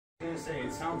say,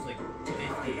 it sounds like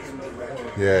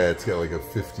 50s. Yeah, it's got like a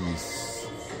 50s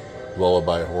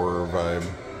lullaby horror vibe.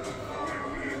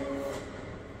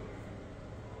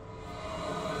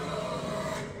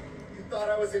 You thought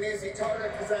I was an easy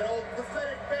target because that old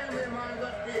pathetic family of mine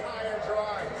left me high and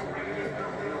dry.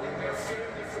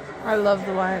 I love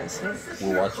the Wyatt 6.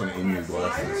 We're watching In Your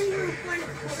Glasses.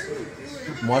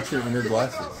 I'm watching In Your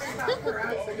Glasses.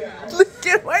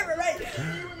 Get away from me!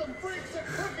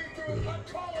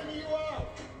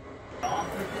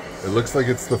 It looks like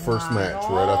it's the first match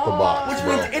right off the box. Which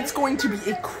means it's going to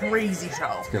be a crazy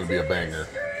show. It's going to be a banger.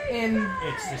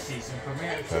 It's the season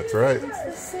premiere. That's right.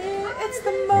 It's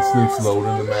the And most Snoop's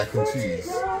loading the mac and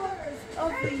cheese.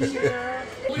 of the year.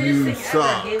 You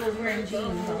suck. Gable's wearing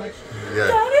jeans.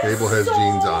 Yeah, Gable has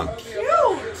jeans on. Cute!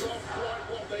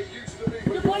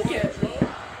 Your blanket.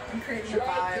 I'm creating a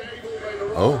vibe.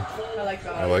 Oh, I like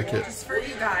that. I like it. Just for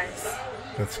you guys.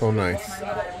 That's so nice.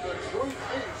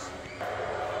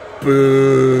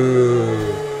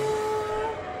 Boo!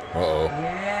 Uh-oh.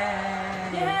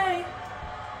 Yay!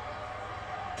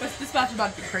 This match is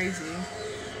about to be crazy.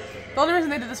 The only reason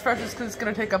they did this first is because it's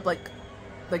going to take up like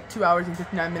 2 hours and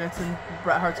 59 minutes and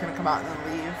Bret Hart's going to come out and then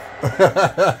leave.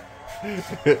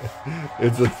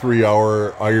 It's a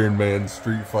 3-hour Iron Man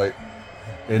street fight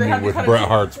ending with Bret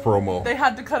Hart's promo. They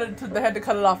had to cut it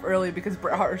off early because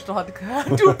Bret Hart still had to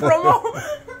do a promo.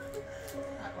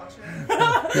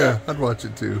 Yeah, I'd watch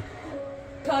it too.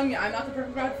 I'm telling you, I'm not the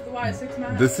perfect guy for the Wyatt 6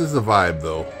 match. This is a vibe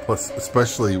though. Plus,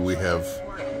 especially we have.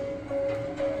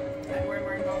 And we're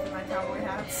wearing both of my cowboy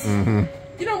hats. Mm-hmm.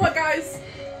 You know what, guys?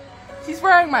 He's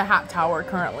wearing my hat tower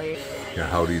currently. Yeah,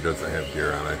 Howdy doesn't have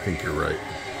gear on. I think you're right.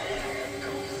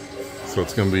 So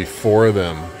it's gonna be 4 of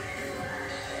them.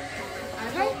 I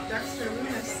hope Dexter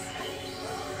Loomis.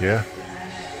 Yeah,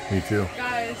 me too.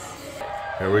 Guys.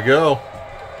 Here we go.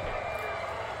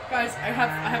 Guys, I have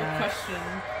a question.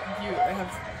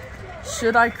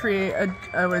 Should I create a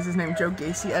what is his name, Joe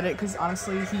Gacy edit? Because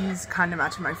honestly, he's kind of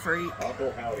matching my freak.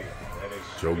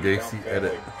 Joe Gacy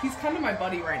edit. He's kind of my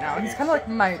buddy right now. He's kind of like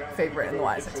my favorite in the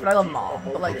Wyatt 6, but I love them all.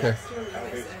 But like, Okay.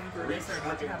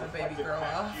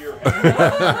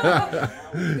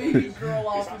 baby girl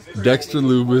off. Dexter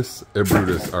Loomis and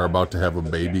Brutus are about to have a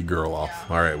baby girl off.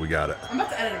 All right, we got it. I'm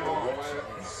about to edit them all.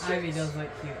 Ivy does look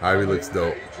cute. Ivy looks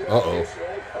dope. Uh-oh.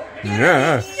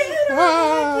 Yeah.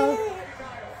 Ah.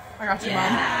 I got you,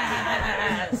 Mom.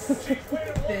 Yes.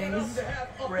 Things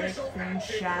break and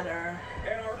shatter.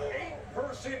 And our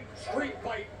 8-person street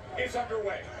fight is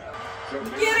underway.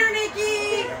 Get her,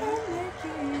 Nikki!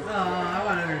 Oh, I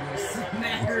wanted her to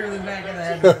smack her in the back of the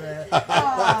head with it.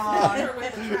 Aww.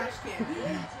 With the trash can.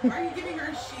 Why are you giving her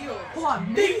a shield? Hold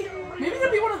on. Maybe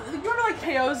it'll be one of you remember like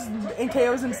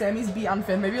KOs and Sammy's beat on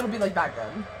Finn. Maybe it'll be like that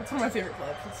good. That's one of my favorite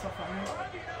clips. It's so funny.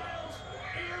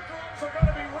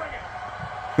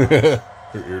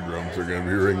 Her eardrums are gonna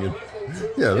be ringing.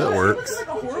 Yeah, that works. It's like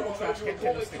a horrible trash can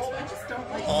kendo sticks, but I just don't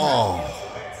like. Oh.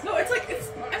 No, it's like it's.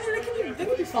 I mean, they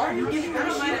can be fun. You giving her a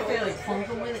shield. If they like plunk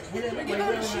them with it, hit it Give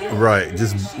her a shield. Right,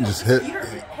 just hit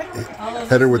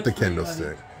her with the kendo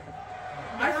stick.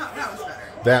 That was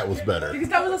better. That was better. Because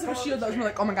that was less of a shield. That was more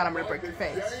like, oh my god, I'm gonna break your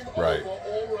face. Right.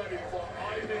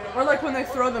 Or like when they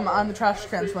throw them on the trash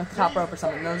cans from like the top rope or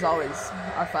something. Those always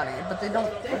are funny, but they don't.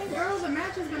 Girls, the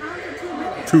match has been on for 2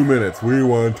 minutes. 2 minutes. We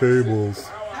want tables.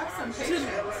 Have some patience.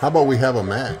 How about we have a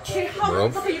match, Okay, bro?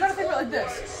 okay, you gotta think about it like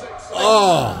this.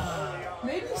 Oh.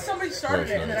 Maybe somebody started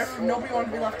it and then nobody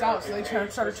wanted to be left out, so they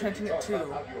started chanting it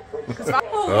too.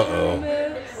 Uh-oh.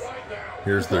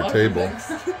 Here's their table.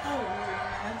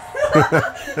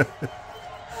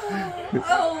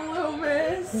 Oh,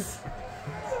 Loomis.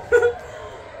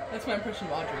 That's my impression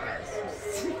of Audrey, guys.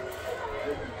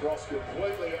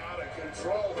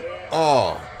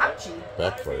 Oh. Ouchie.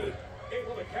 Backfired.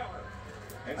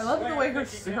 I love the way her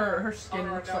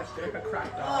skin looks like a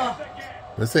cracked dog.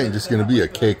 This ain't just gonna be a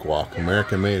cakewalk.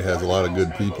 American Made has a lot of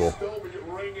good people.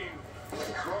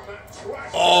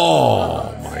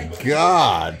 Oh my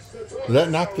God! Did that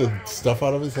knock the stuff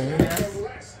out of his hand?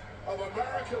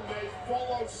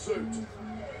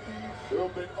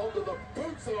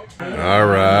 All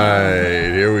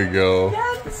right, here we go.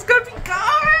 Yes, this is gonna be good.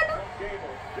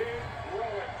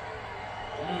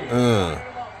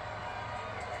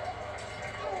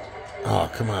 Oh,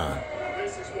 come on.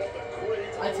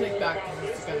 I take back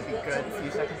this is gonna be good a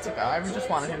few seconds ago. I just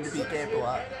wanted him to beat Gable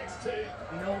up.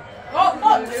 No.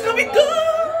 Oh, this is gonna be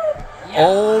good!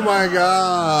 Oh my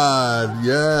God!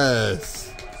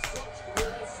 Yes.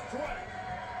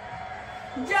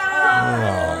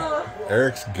 Yeah! Oh,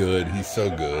 Eric's good. He's so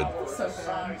good. So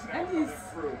good. And he's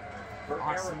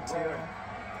awesome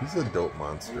too. He's a dope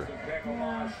monster.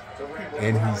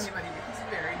 And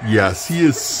yes, he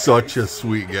is such a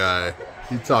sweet guy.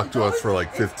 He talked to us for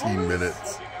like 15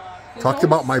 minutes. Talked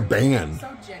about my band. So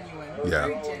genuine.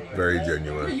 Yeah, very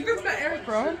genuine. You guys met Eric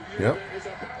Rowan? Yep.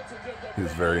 He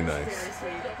was very nice.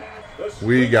 Very sweet.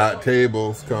 We got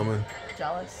tables coming.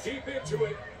 Jealous. Keep into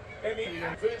it. And he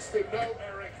convinced him, no,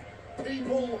 Eric.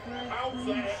 People out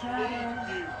there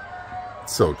need you.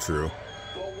 So true.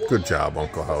 Good job,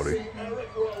 Uncle Howdy.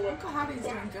 Uncle Howdy's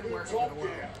doing good work for the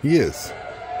world. He is.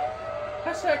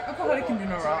 Hashtag Uncle Howdy can do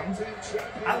no wrong.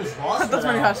 I was lost. That's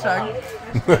my new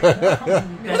hashtag.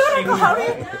 That Uncle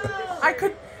Howdy? I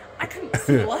couldn't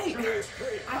see light.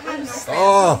 I had no fans.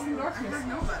 Oh,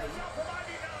 Nobody.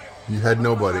 you had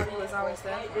nobody. Howdy was always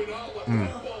there.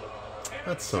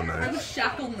 That's so I was nice.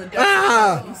 shackled in the depths of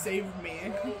hell and you saved me.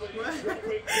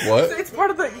 What? It's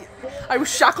part of the. I was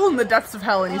shackled in the depths of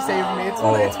hell and you saved me. It's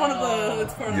one of the.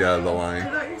 It's part of Yeah, the line. I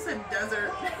thought you said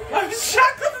desert. I was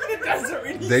shackled in the desert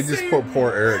and you They just saved put me.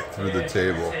 poor Eric through the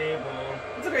table.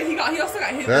 It's okay. He also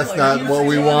got hit. That's with, not like, what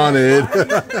we wanted.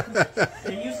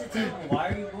 They used the table. Why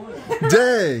are you going?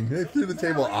 Dang, they threw the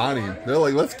table on him. They're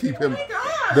like, let's keep him.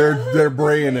 They're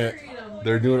braying it.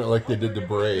 They're doing it like they did to You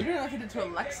Bray, know, like he did to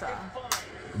Alexa.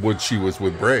 which she was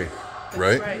with Bray,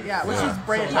 right? Right, yeah, which is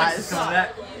Brayatized.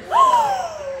 That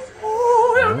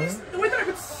Oh, that would be, the way that I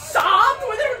would sob, the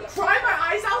way that I would cry my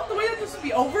eyes out, the way that this would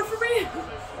be over for me.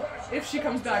 If she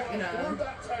comes back in a...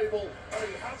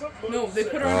 No, they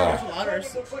put her on a bunch of ladders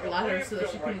so that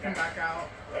she couldn't come back out.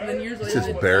 And then years later... It's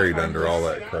just buried under all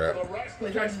that crap.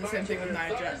 They tried to do the same thing with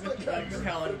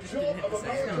Raquel and it just didn't hit the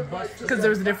same. Because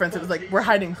there was a difference. It was like, we're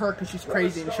hiding her because she's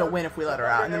crazy and she'll win if we let her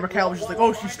out. And then Raquel was just like,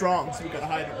 oh, she's strong, so we gotta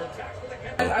hide her.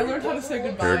 And I learned how to say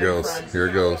goodbye. Here it goes. friends. Here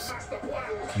it goes.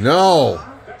 No!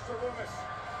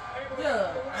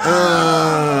 Yeah.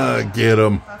 Get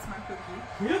him. That's my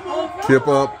cookie. Tip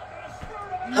up.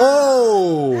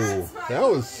 Oh! That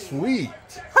was sweet.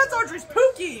 That's Audrey's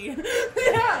Pookie!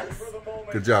 Yes!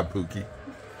 Good job, Pookie.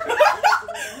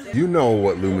 You know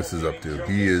what Loomis is up to.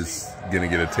 He is gonna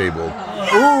get a table.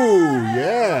 Ooh,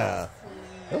 yeah.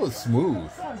 That was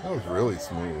smooth. That was really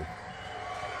smooth.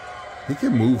 He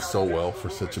can move so well for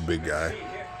such a big guy.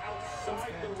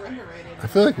 I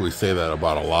feel like we say that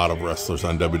about a lot of wrestlers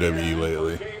on WWE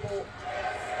lately.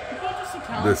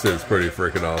 This is pretty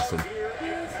freaking awesome. I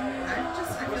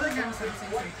feel like I'm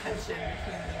sensing some tension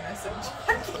between Loomis and Chad.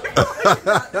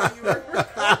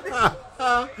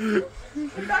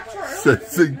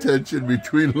 Sensing tension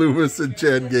between Loomis and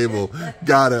Chad Gable.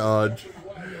 Got it, Odge.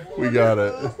 We got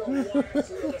it.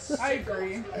 I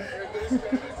agree.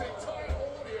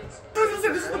 This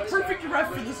is the perfect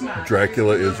ref for this match.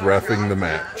 Dracula is reffing the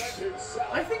match.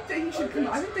 I think that he should.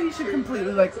 I think that he should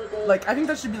completely like. I think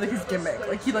that should be like his gimmick.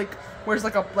 Like he wears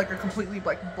like a completely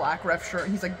like black ref shirt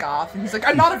and he's like goth and he's like,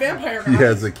 I'm not a vampire. He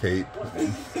has a cape.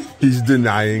 He's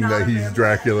denying that he's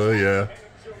Dracula. Yeah,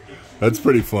 that's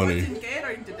pretty funny.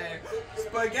 Catering today.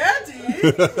 Spaghetti.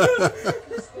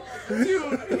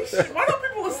 Dude, why don't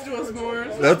people listen to us more?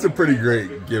 That's a pretty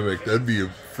great gimmick. That'd be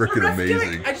freaking Ref amazing.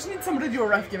 gimmick, I just need somebody to do a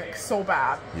ref gimmick so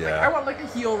bad. Yeah. Like, I want like a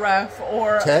heel ref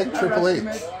or Tag a Triple ref H.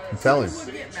 gimmick. Tell him. Get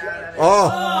mad at it.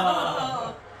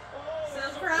 Oh,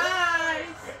 Surprise!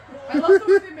 I love the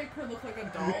way they make her look like a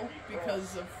doll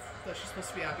because of that she's supposed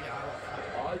to be happy. I love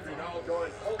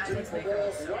that. I just make her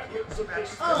look so bad.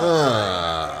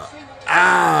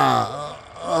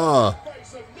 oh.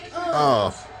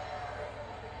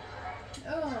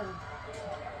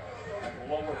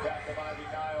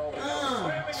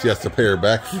 She has to pay her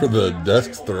back for the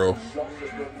desk throw.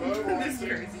 This is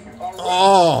crazy.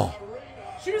 Oh.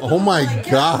 She was Oh my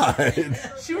God.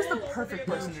 She was the perfect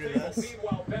person to do this.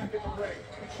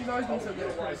 She's always been so good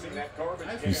at pricing.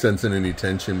 You sensing any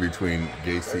tension between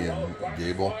Gacy and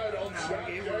Gable?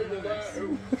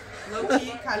 Low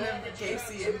key, kind of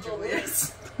Gacy and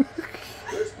Julius.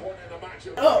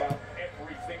 Oh.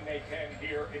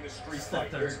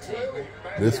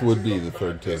 This would be the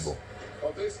third table.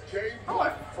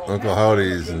 Oh, Uncle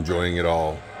Howdy's enjoying it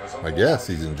all. I guess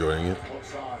he's enjoying it.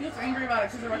 he looks angry about it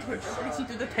because they're about to put Tracy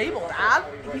through the table, Dad.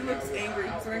 He looks angry.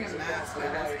 He's wearing a mask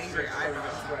that has angry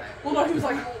eyebrows on it. Well, no, he was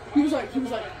like.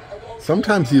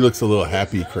 Sometimes he looks a little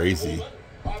happy crazy.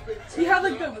 He had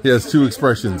like the. He has two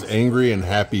expressions, angry and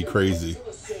happy crazy.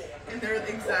 And they're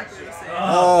exactly the same.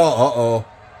 Oh,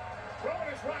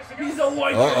 He's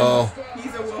awoken. uh-oh.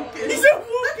 He's awoken. He's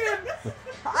awoken.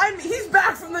 He's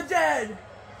back from the dead.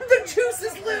 The juice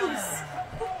is loose.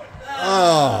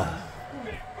 Oh.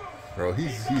 Bro,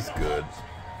 he's good.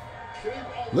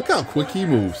 Look how quick he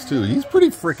moves, too. He's pretty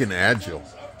freaking agile.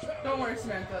 Don't worry,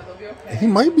 Samantha. They'll be okay. He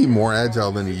might be more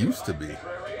agile than he used to be.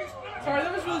 Sorry,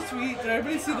 that was really sweet. Did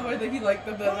everybody see the way that he liked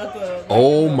the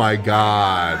Oh my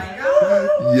god.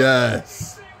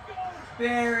 Yes.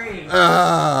 Barry.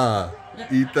 Ah.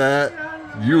 Eat that.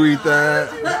 You eat that.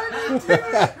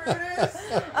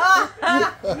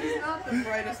 He's not the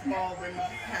brightest bulb in the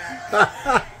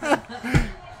pack.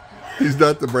 He's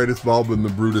not the brightest bulb in the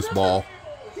Brutus ball.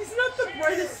 He's not the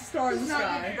brightest star in the sky.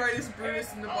 Not the brightest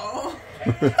Brutus in the ball.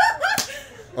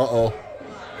 Uh-oh.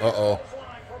 Uh-oh.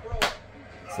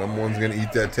 Someone's gonna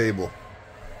eat that table.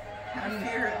 I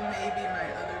fear it may be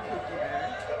my other Pookie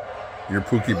Bear. Your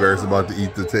Pookie Bear's about to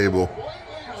eat the table.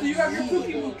 So you have your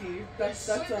Pookie Wookie. That's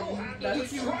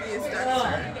Pookie Wookie is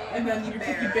Dexter. and then your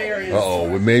Pookie Bear is. Uh-oh,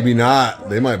 well, maybe not.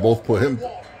 They might both put him.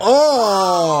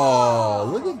 Oh,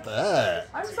 look at that.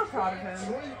 I'm so proud of him.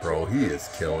 Bro, he is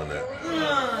killing it.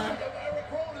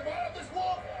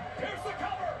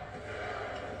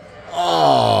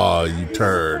 Oh, you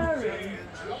turd.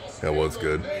 That was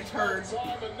good.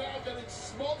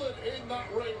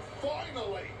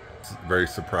 Very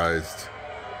surprised.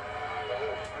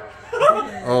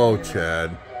 Oh,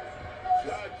 Chad.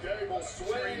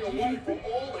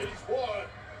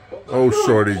 Oh,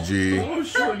 Shorty G. Oh,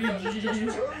 Shorty G.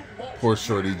 Poor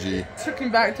Shorty G. Took me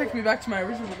back to my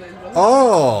original days.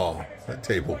 Oh, that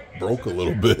table broke a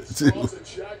little bit too. I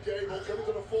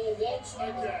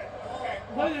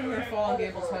thought they were gonna fall on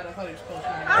Gable's head. I thought he was close to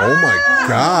me. Oh my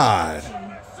god.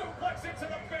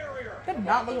 That did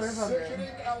not look like a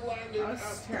That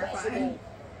was terrifying.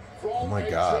 Oh my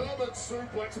god.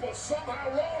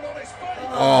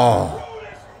 Oh.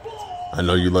 I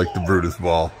know you like the Brutus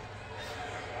ball.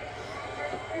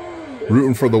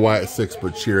 Rooting for the Wyatt 6,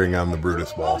 but cheering on the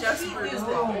Brutus ball. Just Brutus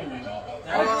ball.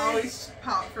 I will always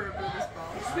pop for a Brutus ball.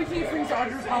 Speaking of things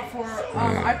Audrey pop for,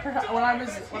 when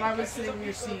I was sitting in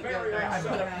your seat the other day, I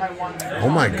put up my one. Oh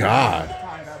my god.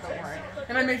 Don't worry.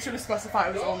 And I made sure to specify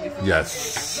it was only for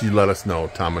Yes, she let us know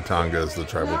Tamatanga is the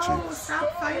tribal No, chief. stop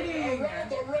fighting.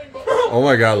 Oh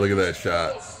my god, look at that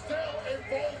shot.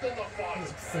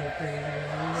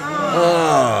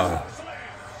 Ah.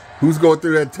 Who's going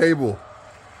through that table?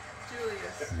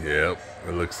 Julius. Yep,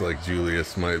 it looks like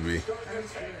Julius might be.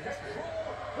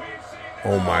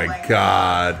 Oh my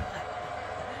god.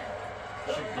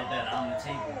 Should have did that on the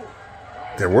table.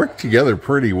 They work together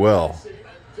pretty well. They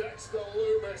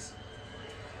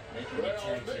can get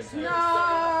checked.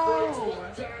 No.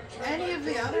 Any of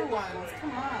the other ones.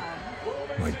 Come on. Oh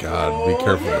my god, be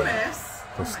careful. Loomis.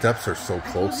 Those steps are so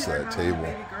close to that table.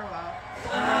 Baby girl out.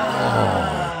 Oh,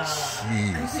 I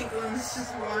jeez. think Loomis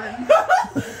just won.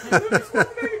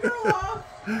 baby girl off.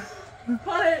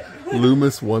 Put it.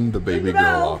 Loomis won the baby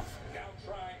girl off.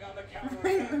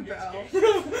 Ring the bell. You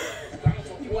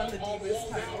won the Divas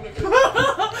title.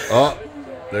 Oh,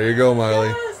 there you go, Miley.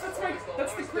 Yes,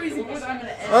 that's the crazy boy that I'm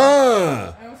gonna end.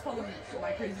 Ah! I always call him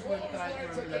my crazy boy, but then I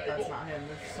remember that that's not him.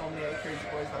 There's so many other crazy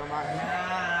boys that are not him.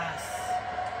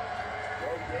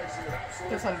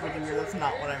 That sounded really weird. That's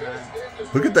not what I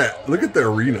meant. Look at that. Look at the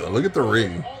arena. Look at the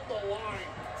ring.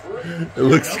 It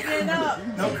looks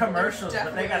No commercials,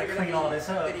 but they gotta clean all this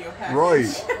up. Video package.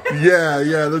 right.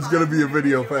 Yeah, there's gonna be a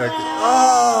video package.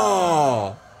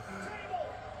 Oh!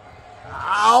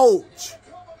 Ouch!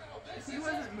 He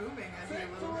wasn't moving as he a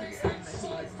little concerned that he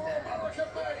was dead.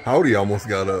 Howdy almost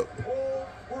got up.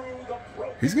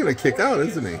 He's gonna kick out,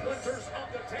 isn't he?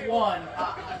 1,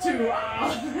 2,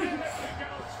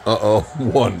 Uh-oh.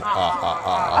 1.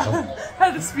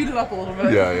 Had to speed it up a little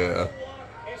bit. Yeah.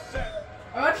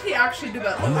 I bet he actually did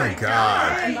that. Oh my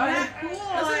god. And I,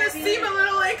 Doesn't it seem a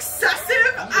little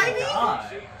excessive? I mean, God.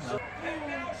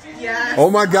 yes. Oh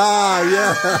my god,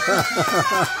 yeah.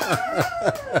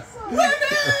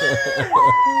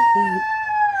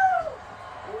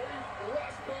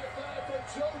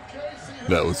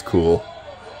 That was cool.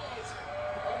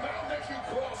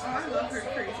 I love her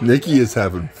crazy. Nikki is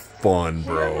having fun,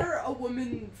 bro. whenever a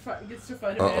woman gets to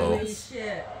fight a man, Uh-oh.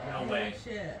 Shit. No way.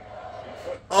 Shit.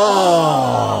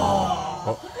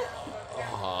 Oh.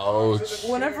 Ouch.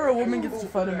 whenever a woman gets to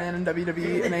fight a man in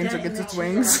WWE, an angel gets its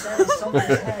wings.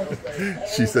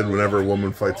 She said whenever a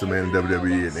woman fights a man in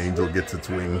WWE, an angel gets its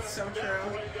wings. So true.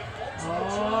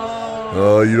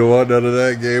 Oh, you don't want none of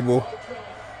that, Gable.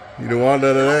 You don't want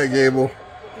none of that, Gable.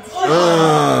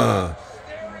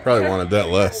 Probably wanted that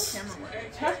less.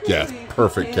 Yeah,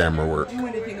 perfect camera work. Do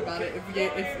anything about it if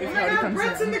Oh my Howdy God, comes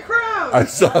Brett's in. in the crowd. I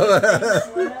saw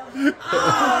that. Right in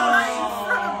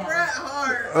front of Bret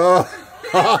Hart.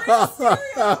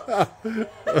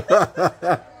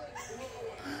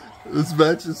 This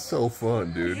match is so fun,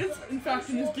 He dude. is, in fact,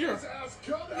 in his gear.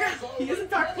 Yeah, he is, in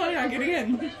fact, planning on getting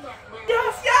in.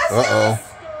 Yes, yes, Uh-oh.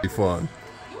 Be fun.